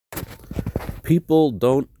People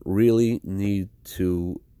don't really need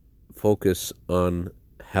to focus on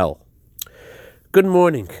hell. Good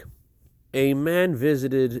morning. A man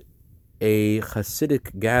visited a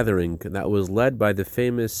Hasidic gathering that was led by the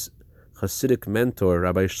famous Hasidic mentor,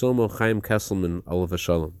 Rabbi Shlomo Chaim Kesselman, alav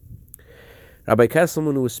hashalom. Rabbi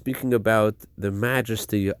Kesselman was speaking about the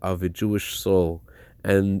majesty of a Jewish soul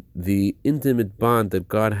and the intimate bond that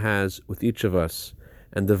God has with each of us,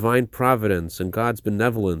 and divine providence and God's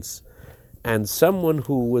benevolence. And someone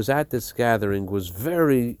who was at this gathering was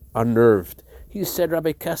very unnerved. He said,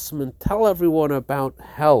 Rabbi Kesselman, tell everyone about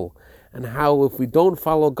hell and how if we don't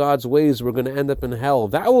follow God's ways, we're going to end up in hell.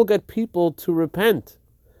 That will get people to repent.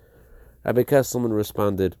 Rabbi Kesselman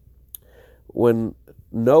responded, when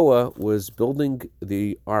Noah was building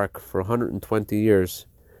the ark for 120 years,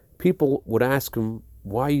 people would ask him,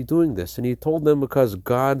 why are you doing this? And he told them, because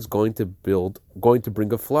God's going to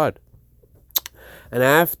bring a flood. And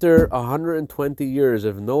after 120 years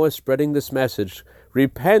of Noah spreading this message,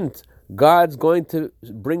 repent, God's going to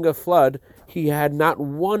bring a flood, he had not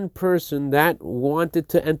one person that wanted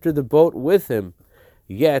to enter the boat with him.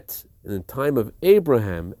 Yet, in the time of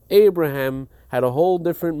Abraham had a whole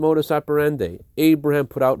different modus operandi. Abraham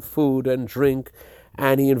put out food and drink,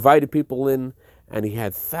 and he invited people in, and he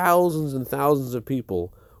had thousands and thousands of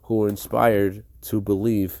people who were inspired to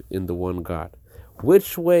believe in the one God.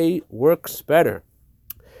 Which way works better?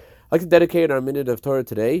 I'd like to dedicate our minute of Torah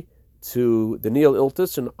today to Daniel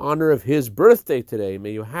Iltis in honor of his birthday today.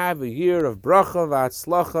 May you have a year of bracha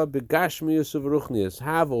v'atzlacha b'gashmius u'v'ruchnius.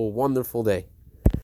 Have a wonderful day.